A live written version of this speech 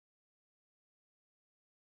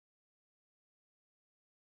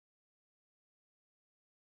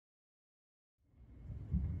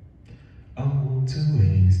I want two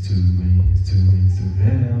wings to veil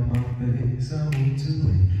my face. I want two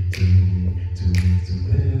wings to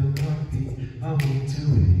veil my feet. I want two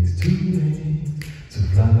wings to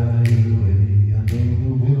fly away. I know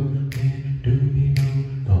the world can't do me no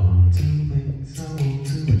harm. Two wings, I want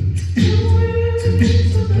two wings to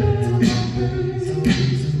veil my face. I want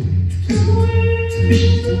two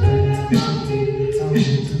wings to veil my feet. I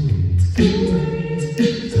want two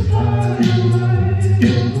wings to fly away.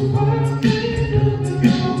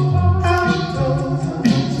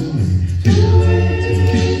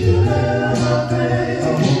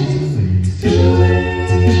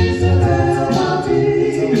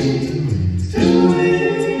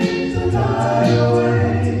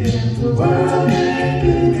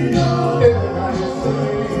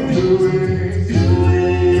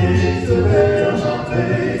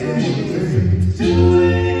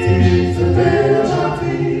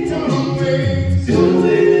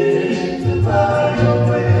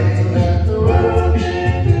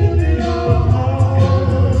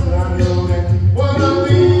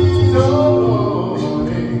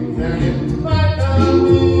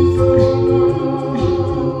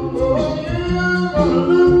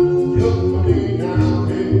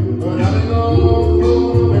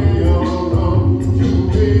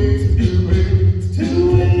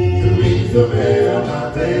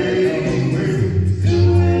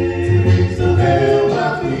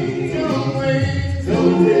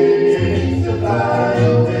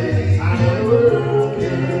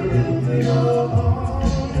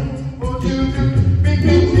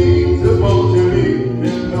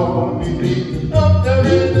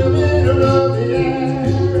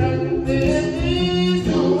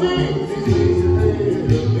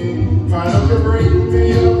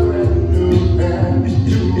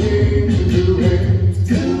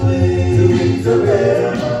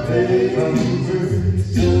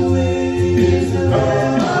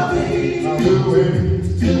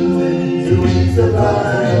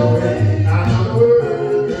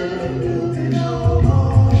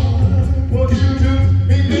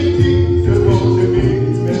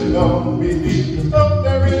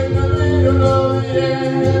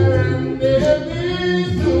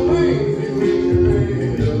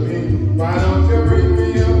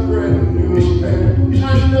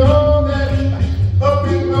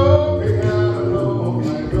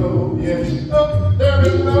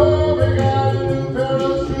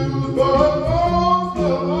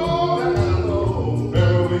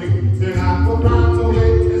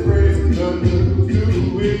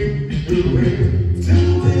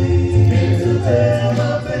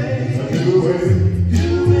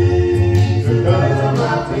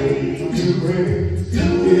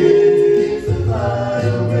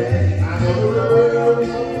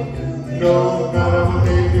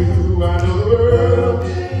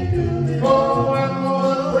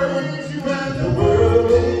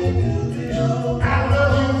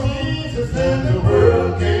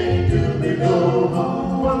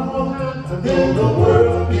 The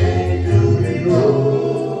world can't do me no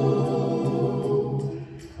harm.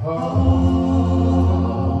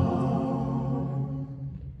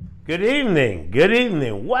 Good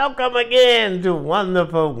evening. Welcome again to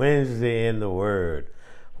Wonderful Wednesday in the Word.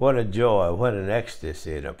 What a joy, what an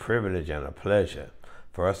ecstasy, and a privilege and a pleasure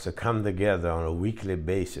for us to come together on a weekly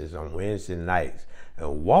basis on Wednesday nights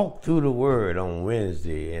and walk through the Word on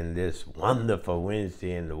Wednesday in this wonderful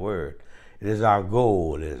Wednesday in the Word. It is our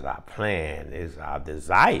goal, it is our plan, it is our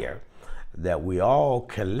desire that we all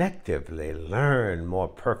collectively learn more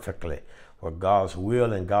perfectly what God's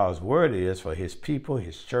will and God's word is for his people,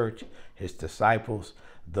 his church, his disciples,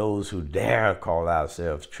 those who dare call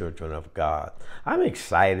ourselves children of God. I'm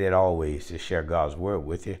excited always to share God's word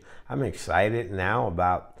with you. I'm excited now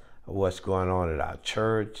about what's going on at our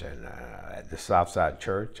church and at the Southside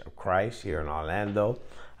Church of Christ here in Orlando.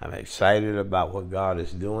 I'm excited about what God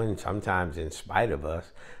is doing, sometimes in spite of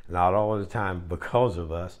us, not all the time because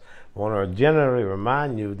of us. I want to generally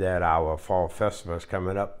remind you that our fall festival is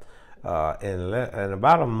coming up in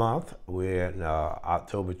about a month. We're in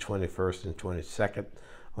October 21st and 22nd.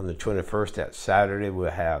 On the 21st, that Saturday, we'll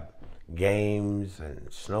have games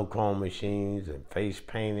and snow cone machines and face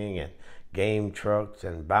painting and game trucks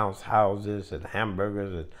and bounce houses and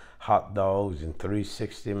hamburgers and hot dogs and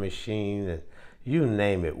 360 machines and you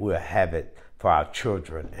name it, we'll have it for our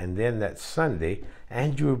children. And then that Sunday,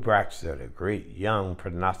 Andrew Braxton, a great young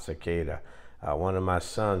prognosticator, one of my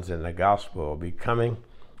sons in the gospel, will be coming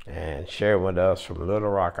and share with us from Little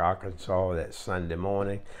Rock, Arkansas, that Sunday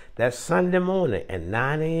morning. That Sunday morning at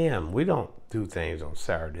 9 a.m. We don't do things on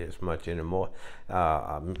Saturday as much anymore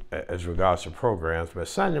as regards to programs, but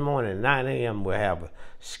Sunday morning at 9 a.m. we'll have a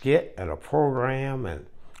skit and a program and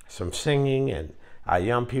some singing, and our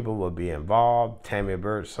young people will be involved. Tammy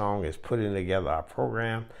Birdsong is putting together our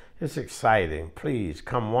program. It's exciting. Please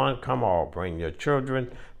come one, come all. Bring your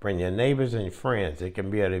children, bring your neighbors and your friends. It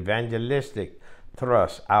can be an evangelistic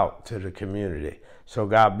thrust out to the community. So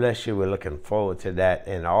God bless you. We're looking forward to that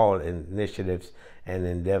and all initiatives and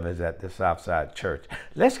endeavors at the Southside Church.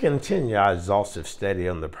 Let's continue our exhaustive study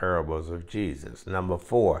on the parables of Jesus. Number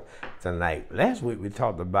 4 tonight. Last week we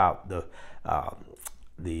talked about the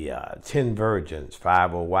 10 virgins.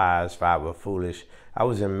 5 were wise, 5 were foolish. I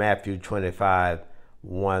was in Matthew 25,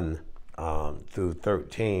 1 through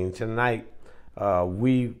 13. Tonight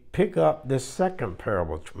we pick up the second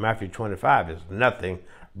parable. Matthew 25 is nothing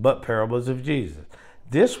but parables of Jesus.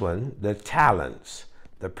 This one, the talents,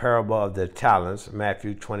 the parable of the talents,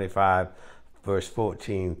 Matthew 25, verse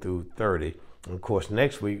 14 through 30. And of course,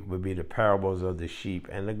 next week will be the parables of the sheep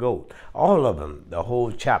and the goat. All of them, the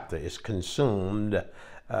whole chapter is consumed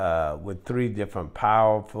with 3 different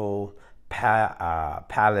powerful,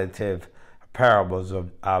 palliative parables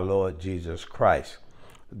of our Lord Jesus Christ.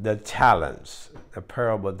 The talents, the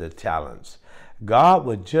parable of the talents. God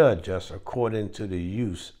will judge us according to the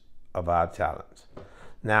use of our talents.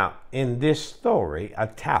 Now, in this story, a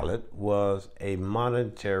talent was a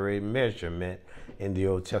monetary measurement in the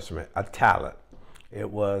Old Testament. A talent.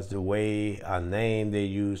 It was the way a name they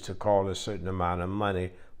used to call a certain amount of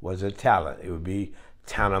money was a talent. It would be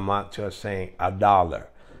tantamount to us saying $1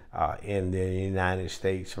 in the United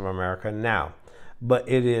States of America now. But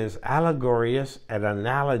it is allegorious and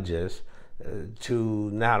analogous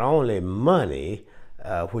to not only money,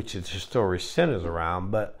 which the story centers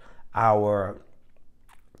around, but our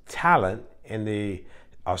talent and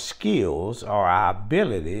our skills or our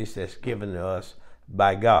abilities that's given to us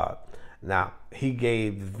by God. Now, he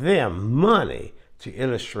gave them money to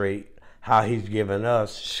illustrate how he's given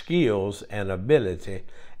us skills and ability,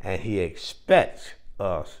 and he expects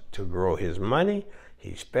us to grow his money. He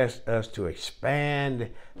expects us to expand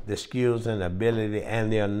the skills and ability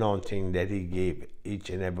and the anointing that he gave each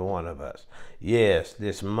and every one of us. Yes,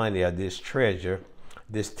 this money or this treasure,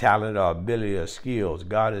 this talent or ability or skills,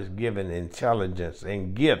 God has given intelligence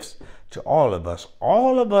and gifts to all of us.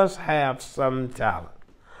 All of us have some talent.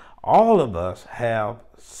 All of us have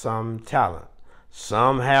some talent.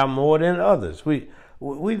 Some have more than others. We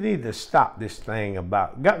need to stop this thing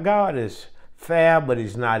about God is fair, but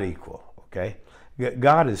he's not equal. Okay,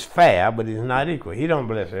 God is fair, but he's not equal. He don't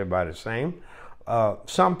bless everybody the same.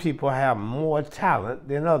 Some people have more talent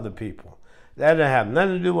than other people. That doesn't have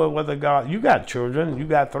nothing to do with whether God. You got children. You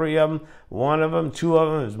got 3 of them. 1 of them, 2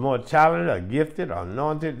 of them is more talented or gifted or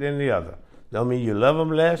anointed than the other. Don't mean you love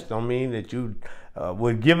them less. Don't mean that you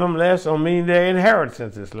would give them less. Don't mean their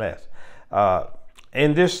inheritance is less.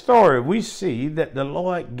 In this story, we see that the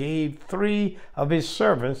Lord gave 3 of his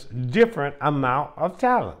servants different amount of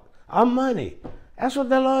talent, of money. That's what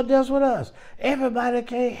the Lord does with us. Everybody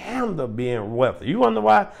can't handle being wealthy. You wonder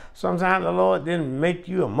why sometimes the Lord didn't make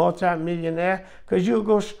you a multimillionaire? Because you'll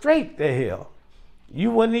go straight to hell.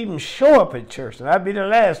 You wouldn't even show up at church. That'd be the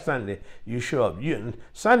last Sunday you show up.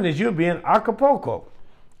 Sundays you'll be in Acapulco.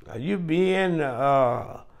 You'll be in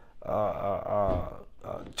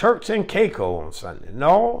Turks and Caicos on Sunday.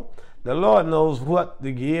 No, the Lord knows what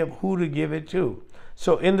to give, who to give it to.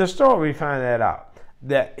 So in the story we find that out,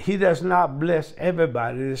 that he does not bless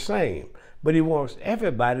everybody the same, but he wants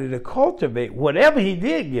everybody to cultivate whatever he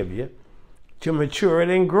did give you to mature it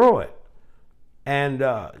and grow it. And,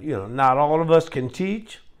 not all of us can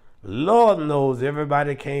teach. Lord knows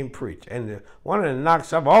everybody can't preach. And one of the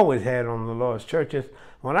knocks I've always had on the Lord's church is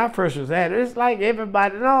when I first was at it, it's like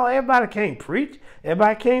everybody can't preach.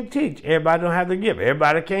 Everybody can't teach. Everybody don't have the gift.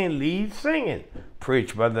 Everybody can't lead singing.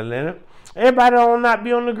 Preach, Brother Leonard. Everybody don't not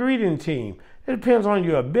be on the greeting team. It depends on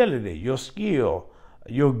your ability, your skill,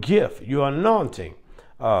 your gift, your anointing.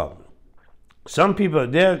 Some people,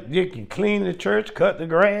 they can clean the church, cut the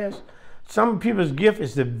grass. Some people's gift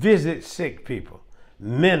is to visit sick people,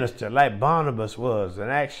 minister like Barnabas was in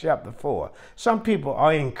Acts chapter 4. Some people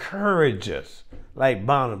are encouragers like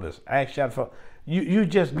Barnabas, Acts chapter 4. You're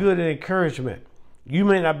just good at encouragement. You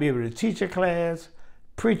may not be able to teach a class,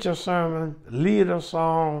 preach a sermon, lead a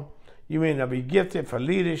song. You may not be gifted for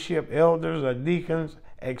leadership, elders or deacons,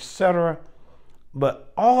 etc.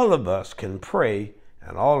 But all of us can pray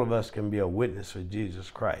and all of us can be a witness for Jesus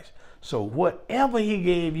Christ. So whatever he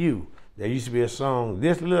gave you, there used to be a song,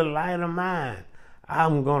 "This little light of mine,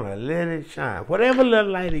 I'm going to let it shine. Whatever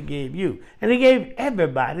little light he gave you. And he gave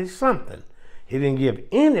everybody something. He didn't give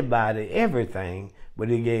anybody everything, but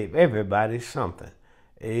he gave everybody something.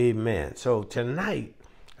 Amen. So tonight,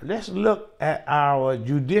 let's look at our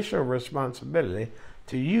judicial responsibility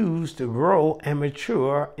to use to grow and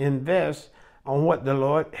mature, invest on what the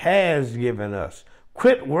Lord has given us.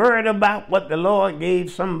 Quit worrying about what the Lord gave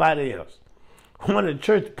somebody else. One of the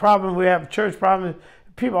church problems, we have church problems,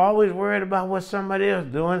 people are always worried about what somebody else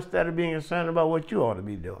is doing instead of being concerned about what you ought to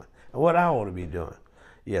be doing and what I ought to be doing.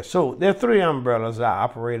 Yeah, so there are 3 umbrellas I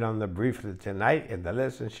operate under briefly tonight, and the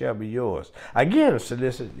lesson shall be yours. Again,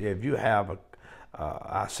 solicit if you have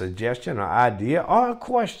a suggestion or idea or a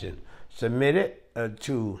question, submit it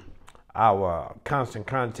to our constant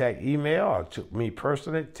contact email, or to me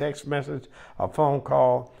personally, text message, or phone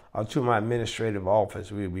call, or to my administrative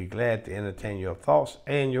office. We'll be glad to entertain your thoughts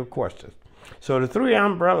and your questions. So the 3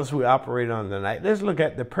 umbrellas we operate on tonight, let's look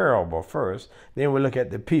at the parable first, then we'll look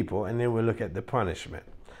at the people, and then we'll look at the punishment.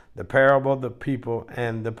 The parable, the people,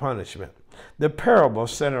 and the punishment. The parable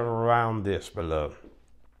centered around this, beloved.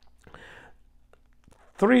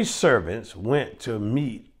 3 servants went to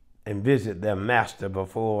meet and visit their master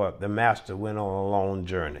before the master went on a long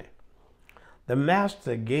journey. The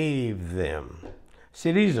master gave them,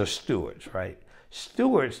 see, these are stewards, right?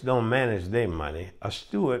 Stewards don't manage their money. A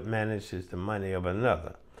steward manages the money of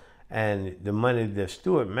another. And the money the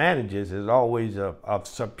steward manages is always a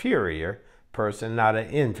superior person, not an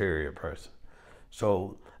inferior person.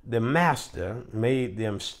 So the master made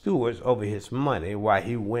them stewards over his money while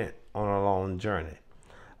he went on a long journey.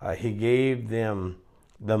 He gave them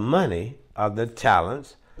the money of the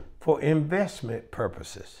talents for investment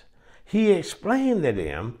purposes. He explained to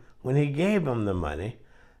them when he gave them the money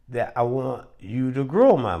that I want you to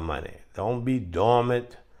grow my money. Don't be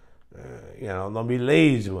dormant, don't be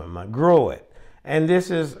lazy with my, grow it. And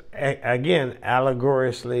this is, again,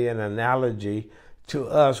 allegorically an analogy to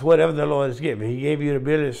us, whatever the Lord has given. He gave you the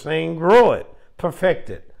ability to sing, grow it, perfect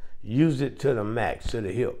it, use it to the max, to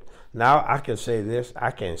the hilt. Now, I can say this,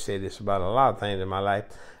 I can't say this about a lot of things in my life.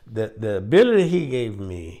 The ability he gave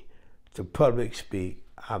me to public speak,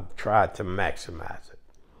 I've tried to maximize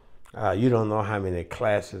it. You don't know how many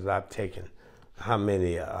classes I've taken, how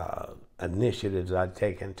many initiatives I've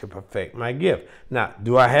taken to perfect my gift. Now,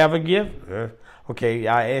 do I have a gift? Okay,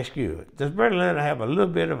 I ask you, does Brother Leonard have a little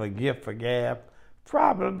bit of a gift for gab?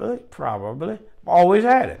 Probably. Always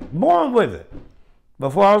had it. Born with it.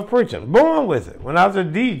 Before I was preaching, born with it. When I was a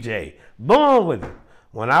DJ, born with it.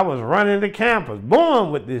 When I was running the campus, born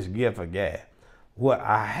with this gift of gab. What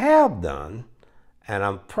I have done, and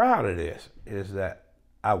I'm proud of this, is that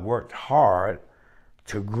I worked hard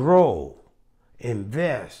to grow,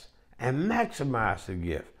 invest, and maximize the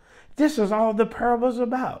gift. This is all the parable's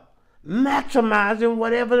about. Maximizing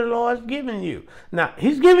whatever the Lord's given you. Now,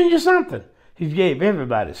 he's giving you something. He gave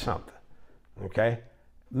everybody something. Okay?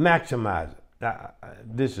 Maximize it. Now,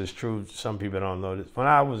 this is true. Some people don't know this. When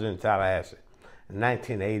I was in Tallahassee, in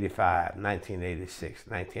 1985, 1986,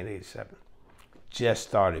 1987, just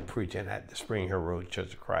started preaching at the Spring Hill Road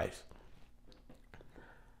Church of Christ.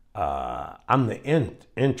 I'm the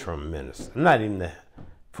interim minister. I'm not even the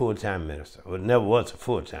full-time minister. Well, never was a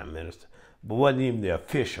full-time minister, but wasn't even the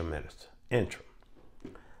official minister, interim.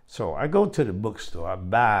 So I go to the bookstore, I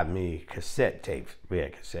buy me cassette tapes. We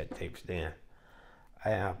had cassette tapes then.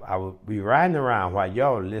 I would be riding around while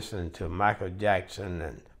y'all were listening to Michael Jackson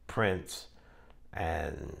and Prince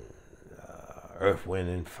and Earth, Wind,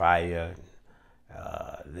 and Fire,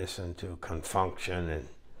 listen to Confunction and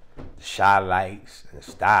the Shy-Lights and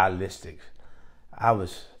Stylistics. I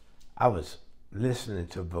was listening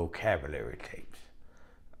to vocabulary tapes.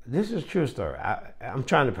 This is a true story. I'm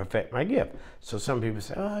trying to perfect my gift. So some people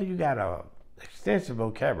say, oh, you got an extensive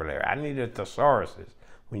vocabulary. I need a thesaurus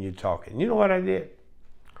when you're talking. You know what I did?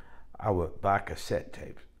 I would buy cassette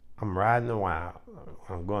tapes. I'm riding a while.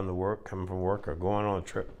 I'm going to work, coming from work, or going on a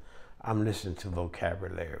trip. I'm listening to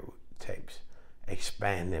vocabulary tapes,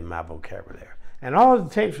 expanding my vocabulary. And all the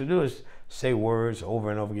tapes will do is say words over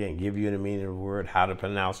and over again, give you the meaning of the word, how to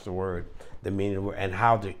pronounce the word, the meaning of the word, and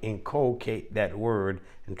how to inculcate that word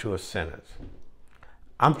into a sentence.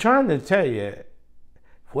 I'm trying to tell you,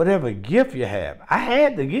 whatever gift you have, I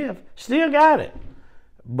had the gift, still got it.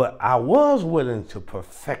 But I was willing to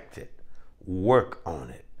perfect it, work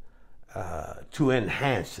on it, to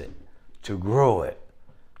enhance it, to grow it.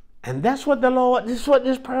 And that's what the Lord, this is what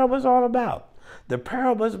this parable is all about. The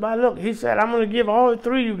parable is about, look, he said, I'm going to give all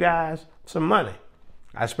 3 of you guys some money.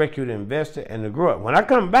 I expect you to invest it and to grow it. When I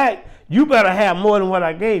come back, you better have more than what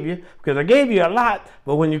I gave you, because I gave you a lot,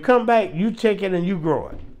 but when you come back, you take it and you grow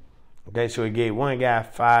it. Okay, so he gave one guy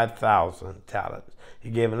 5,000 talents. He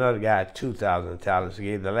gave another guy 2,000 talents. He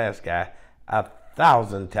gave the last guy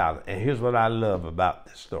 1,000 talents. And here's what I love about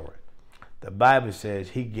this story. The Bible says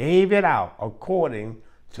he gave it out according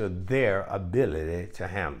to their ability to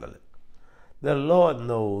handle it. The Lord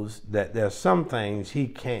knows that there's some things he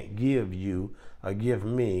can't give you or give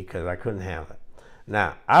me because I couldn't handle it.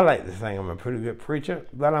 Now, I like to think I'm a pretty good preacher,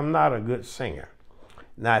 but I'm not a good singer.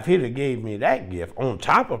 Now, if he'd have gave me that gift on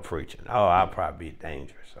top of preaching, oh, I'd probably be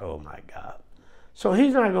dangerous. Oh, my God. So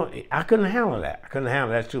he's not going to, I couldn't handle that. I couldn't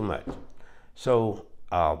handle that too much. So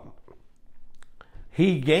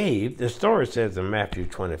he gave, the story says in Matthew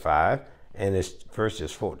 25, and it's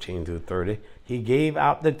verses 14 through 30, he gave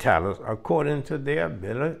out the talents according to their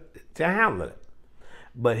ability to handle it.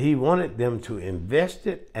 But he wanted them to invest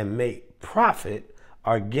it and make profit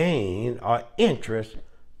or gain or interest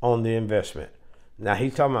on the investment. Now,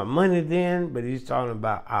 he's talking about money then, but he's talking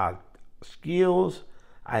about our skills,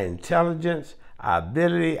 our intelligence, our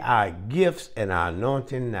ability, our gifts, and our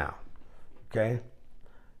anointing now. Okay?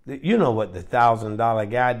 You know what the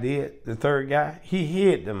 $1,000 guy did, the third guy? He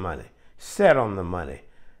hid the money, sat on the money,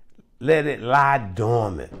 let it lie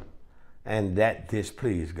dormant, and that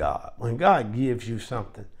displeased God. When God gives you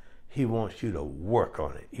something, he wants you to work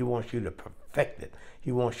on it. He wants you to perfect it.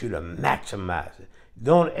 He wants you to maximize it.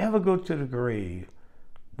 Don't ever go to the grave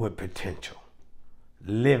with potential.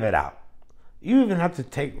 Live it out. You even have to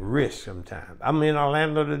take risks sometimes. I'm in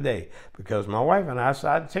Orlando today because my wife and I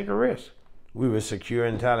decided to take a risk. We were secure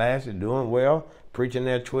in Tallahassee, doing well, preaching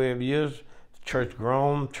there 12 years, church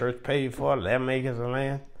grown, church paid for, 11 acres of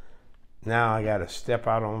land. Now I got to step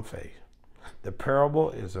out on faith. The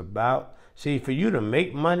parable is about, see, for you to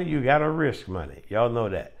make money, you got to risk money. Y'all know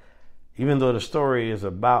that. Even though the story is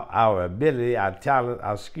about our ability, our talent,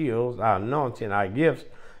 our skills, our anointing, our gifts,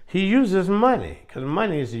 he uses money because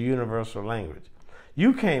money is the universal language.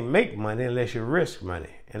 You can't make money unless you risk money,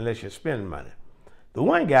 unless you spend money. The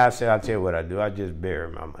one guy said, I'll tell you what I do. I just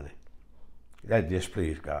bury my money. That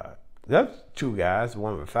displeased God. The other two guys,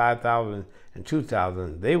 one with 5,000 and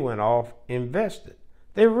 2,000, they went off, invested.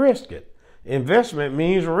 They risked it. Investment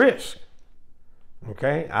means risk.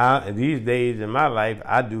 Okay? These days in my life,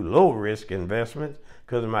 I do low risk investments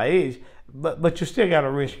because of my age, but you still got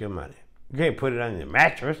to risk your money. You can't put it on your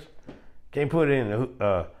mattress. Can't put it in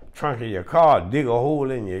the trunk of your car, dig a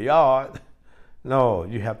hole in your yard. No,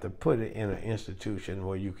 you have to put it in an institution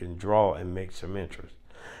where you can draw and make some interest.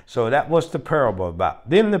 So that was the parable about.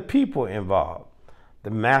 Then the people involved, the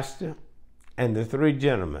master and the three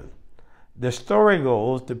gentlemen. The story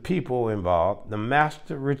goes, the people involved, the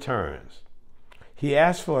master returns. He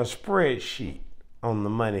asked for a spreadsheet on the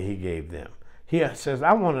money he gave them. He says,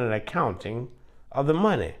 I want an accounting of the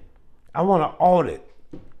money. I want to audit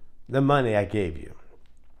the money I gave you.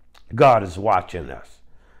 God is watching us.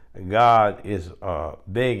 God is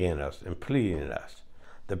begging us and pleading us.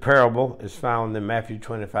 The parable is found in Matthew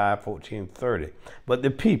 25, 14, 30. But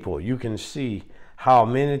the people, you can see how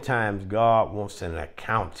many times God wants an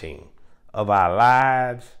accounting of our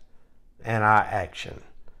lives and our action.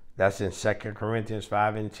 That's in 2 Corinthians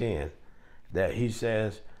 5 and 10. That he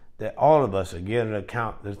says that all of us are giving an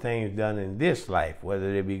account of the things done in this life,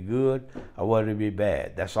 whether they be good or whether they be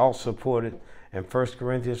bad. That's all supported in 1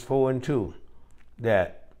 Corinthians 4 and 2.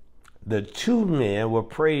 That the two men were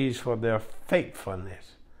praised for their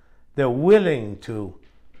faithfulness. They're willing to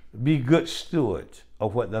be good stewards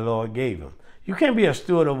of what the Lord gave them. You can't be a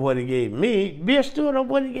steward of what he gave me. Be a steward of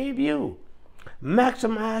what he gave you.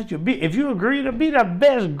 Maximize your if you're a greeter, be the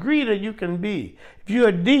best greeter you can be. If you're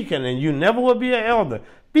a deacon and you never will be an elder,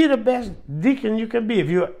 be the best deacon you can be. If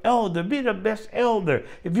you're an elder, be the best elder.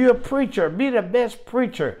 If you're a preacher, be the best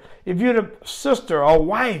preacher. If you're the sister or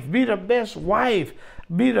wife, be the best wife.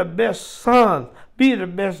 Be the best son. Be the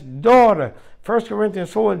best daughter. 1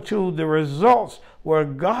 Corinthians 4 and 2, the results were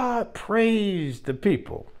God praised the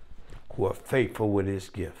people who are faithful with his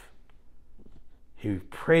gift. He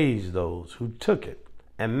praised those who took it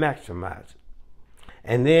and maximized it.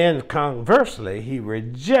 And then conversely, he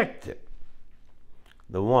rejected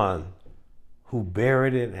the one who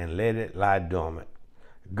buried it and let it lie dormant.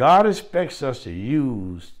 God expects us to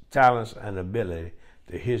use talents and ability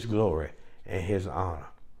to his glory and his honor.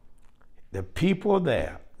 The people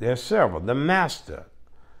there are several. The master,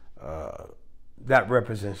 that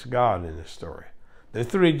represents God in the story. The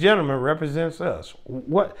three gentlemen represents us.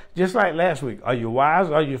 What? Just like last week, are you wise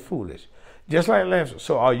or are you foolish? Just like last week.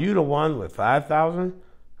 So are you the one with 5,000,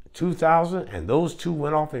 2,000, and those two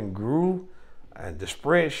went off and grew, and the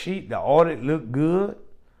spreadsheet, the audit looked good?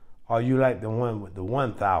 Or are you like the one with the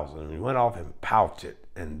 1,000, and you went off and pouted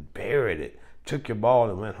and buried it, took your ball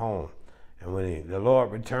and went home? And when the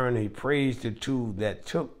Lord returned, he praised the two that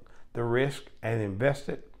took the risk and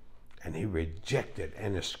invested, and he rejected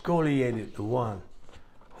and excoriated the one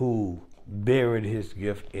who buried his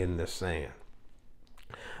gift in the sand.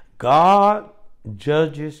 God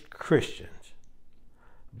judges Christians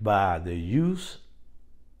by the use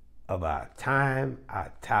of our time,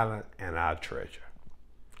 our talent, and our treasure.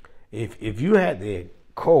 If you had to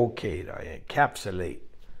collocate or encapsulate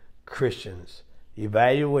Christians'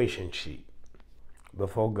 evaluation sheet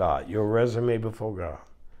before God, your resume before God,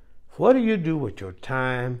 what do you do with your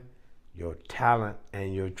time, your talent,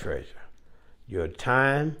 and your treasure? Your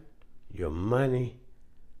time, your money,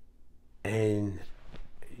 and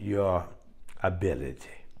your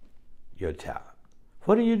ability, your talent.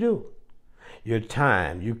 What do you do? Your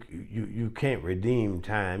time, you can't redeem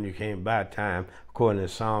time. You can't buy time, according to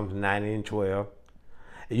Psalms 90 and 12.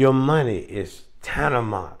 Your money is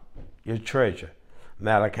tantamount, your treasure.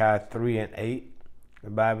 Malachi 3 and 8, the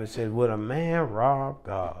Bible says, would a man rob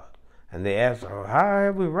God? And they asked, oh, how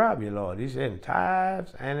have we robbed you, Lord? He said, in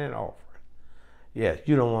tithes and in offering. Yes,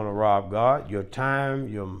 you don't want to rob God. Your time,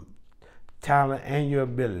 your talent, and your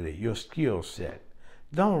ability, your skill set.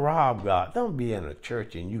 Don't rob God. Don't be in a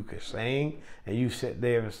church and you can sing and you sit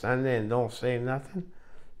there every Sunday and don't say nothing.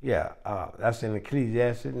 Yeah, that's in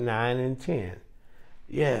Ecclesiastes 9 and 10.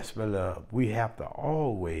 Yes, beloved, we have to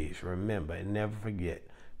always remember and never forget,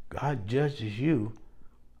 God judges you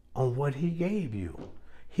on what he gave you.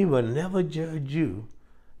 He will never judge you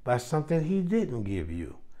by something he didn't give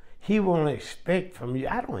you. He won't expect from you.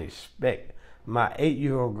 I don't expect my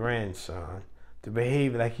 8-year-old grandson to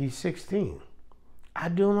behave like he's 16. I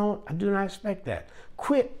do not expect that.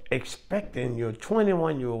 Quit expecting your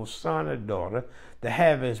 21-year-old son or daughter to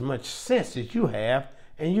have as much sense as you have,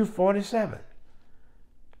 and you're 47.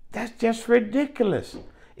 That's just ridiculous.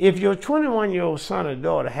 If your 21-year-old son or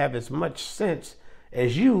daughter have as much sense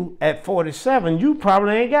as you at 47, you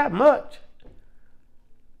probably ain't got much.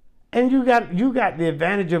 And you got the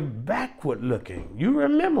advantage of backward looking. You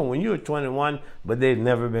remember when you were 21, but they've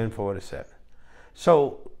never been 47.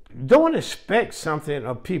 So don't expect something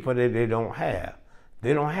of people that they don't have.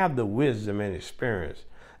 They don't have the wisdom and experience.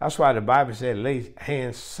 That's why the Bible said, lay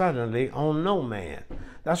hands suddenly on no man.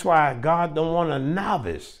 That's why God don't want a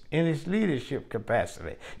novice in his leadership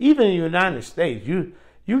capacity. Even in the United States, you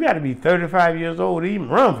got to be 35 years old to even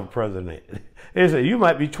run for president. You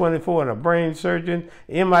might be 24 and a brain surgeon,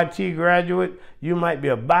 MIT graduate. You might be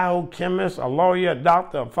a biochemist, a lawyer, a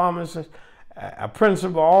doctor, a pharmacist, a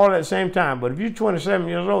principal, all at the same time. But if you're 27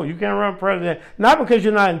 years old, you can't run president, not because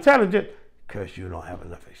you're not intelligent, because you don't have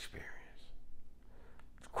enough experience.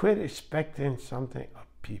 Quit expecting something of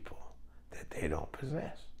people that they don't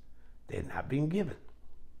possess. They're not being given.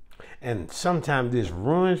 And sometimes this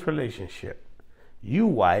ruins relationship. You,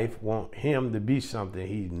 wife, want him to be something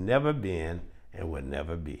he's never been and will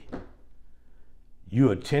never be.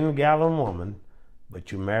 You're a 10-gallon woman,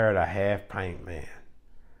 but you married a half-pint man.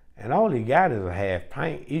 And all he got is a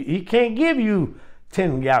half-pint. He can't give you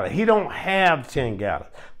 10 gallons. He don't have 10 gallons.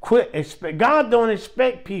 God don't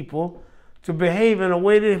expect people to behave in a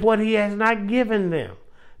way that what he has not given them.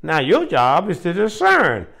 Now, your job is to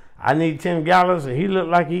discern. I need 10 gallons, and he look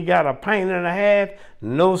like he got a pint and a half.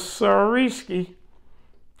 No sirski.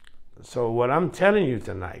 So what I'm telling you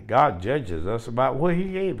tonight, God judges us about what he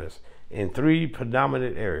gave us in 3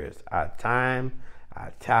 predominant areas: our time,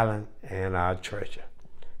 our talent, and our treasure.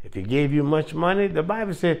 If he gave you much money, the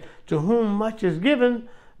Bible said, to whom much is given,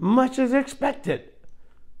 much is expected.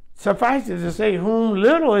 Suffice it to say, whom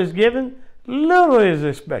little is given, little is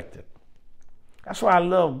expected. That's why I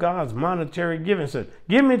love God's monetary giving. So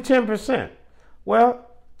give me 10%. Well,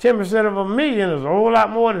 10% of $1 million is a whole lot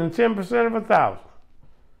more than 10% of 1,000.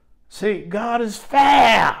 See, God is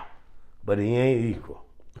fair, but he ain't equal.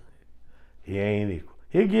 He ain't equal.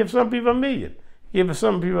 He'll give some people $1 million, give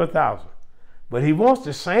some people 1,000. But he wants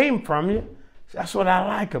the same from you. That's what I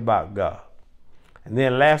like about God. And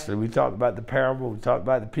then lastly, we talked about the parable, we talked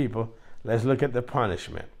about the people. Let's look at the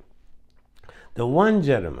punishment. The one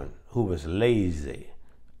gentleman who was lazy,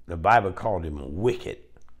 the Bible called him wicked.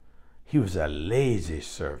 He was a lazy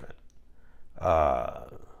servant.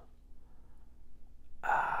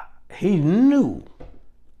 He knew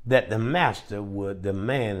that the master would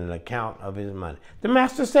demand an account of his money. The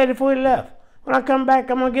master said it before he left, when I come back,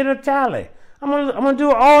 I'm going to get a tally. I'm gonna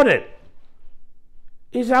do an audit.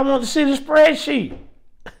 He said, I want to see the spreadsheet.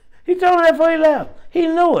 He told him that before he left. He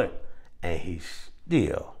knew it. And he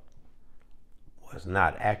still was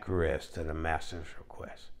not acquiesced to the master's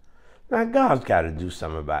request. Now, God's got to do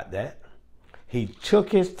something about that. He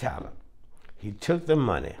took his talent. He took the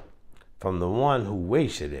money from the one who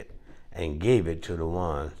wasted it and gave it to the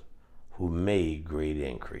ones who made great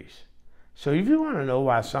increase. So if you want to know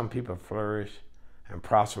why some people flourish and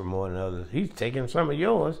prosper more than others, he's taking some of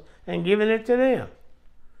yours and giving it to them.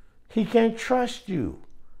 He can't trust you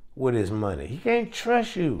with his money. He can't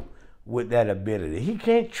trust you with that ability. He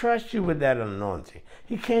can't trust you with that anointing.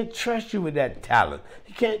 He can't trust you with that talent.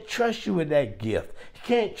 He can't trust you with that gift. He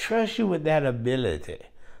can't trust you with that ability.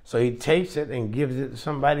 So he takes it and gives it to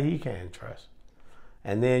somebody he can't trust.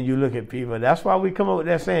 And then you look at people. That's why we come up with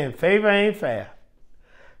that saying, favor ain't fair.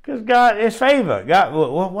 Because God is favor. God,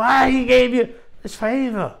 well, why he gave you? It's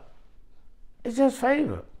favor. It's just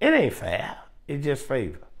favor. It ain't fair. It's just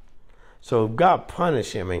favor. So if God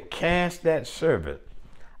punished him and cast that servant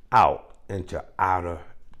out into outer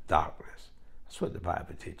darkness. That's what the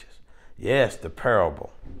Bible teaches. Yes, the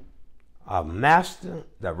parable. A master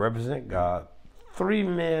that represent God, 3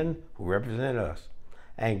 men who represent us,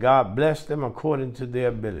 and God blessed them according to their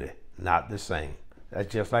ability. Not the same.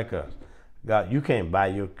 That's just like us. God, you can't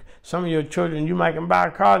buy some of your children, you might can buy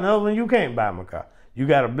a car, and other one you can't buy them a car. You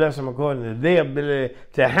got to bless them according to their ability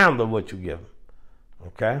to handle what you give them.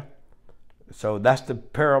 Okay? So that's the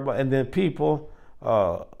parable. And then people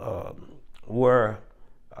were,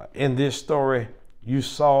 in this story, you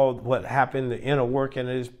saw what happened, the inner working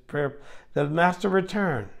of this parable. The master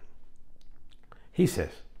returned. He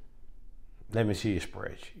says, let me see your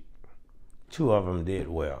spreadsheet. 2 of them did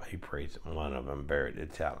well. He praised them. 1 of them buried the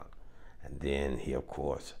talent. And then he, of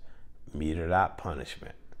course, meted out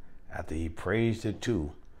punishment. After he praised the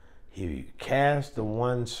 2, he cast the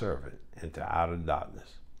 1 servant into outer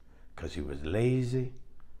darkness because he was lazy,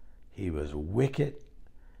 he was wicked,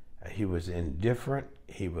 he was indifferent,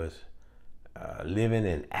 he was living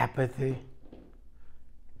in apathy.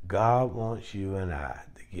 God wants you and I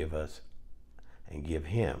to give us and give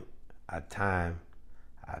him our time,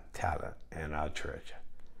 our talent, and our treasure.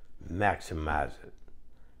 Maximize it.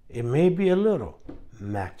 It may be a little,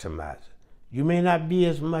 maximize it. You may not be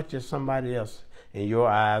as much as somebody else in your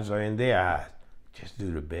eyes or in their eyes. Just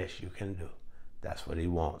do the best you can do. That's what he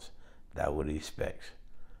wants. That's what he expects.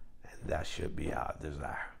 And that should be our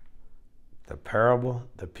desire. The parable,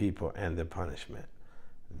 the people, and the punishment.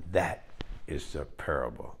 That is the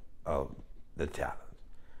parable of the talents.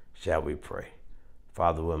 Shall we pray?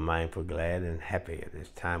 Father, we're mindful, glad, and happy at this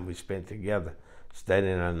time we spent together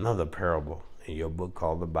studying another parable in your book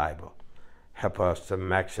called the Bible. Help us to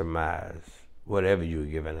maximize whatever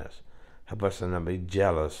you've given us. Help us to not be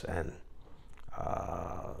jealous and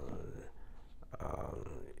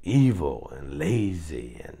evil and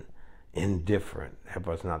lazy and indifferent. Help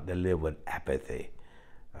us not to live with apathy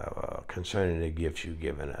concerning the gifts you've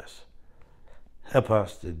given us. Help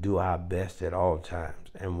us to do our best at all times.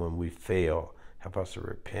 And when we fail, help us to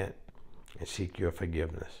repent and seek your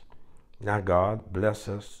forgiveness. Now, God, bless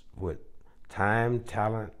us with time,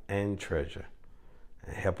 talent, and treasure.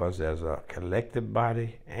 And help us as a collective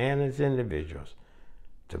body and as individuals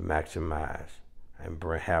to maximize and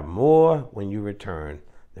have more when you return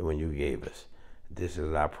than when you gave us. This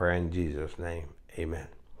is our prayer in Jesus' name. Amen.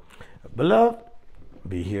 Beloved,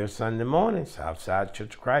 be here Sunday morning, Southside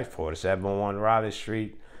Church of Christ, 4701 Raleigh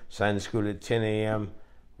Street, Sunday school at 10 a.m.,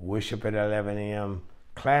 worship at 11 a.m.,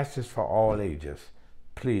 classes for all ages.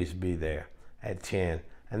 Please be there at 10.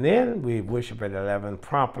 And then we worship at 11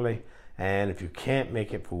 promptly. And if you can't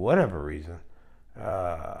make it for whatever reason,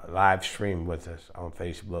 live stream with us on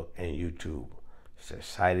Facebook and YouTube. It's an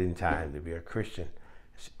exciting time to be a Christian.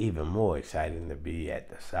 It's even more exciting to be at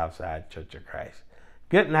the Southside Church of Christ.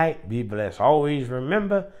 Good night. Be blessed. Always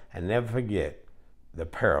remember and never forget the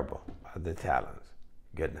parable of the talents.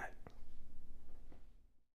 Good night.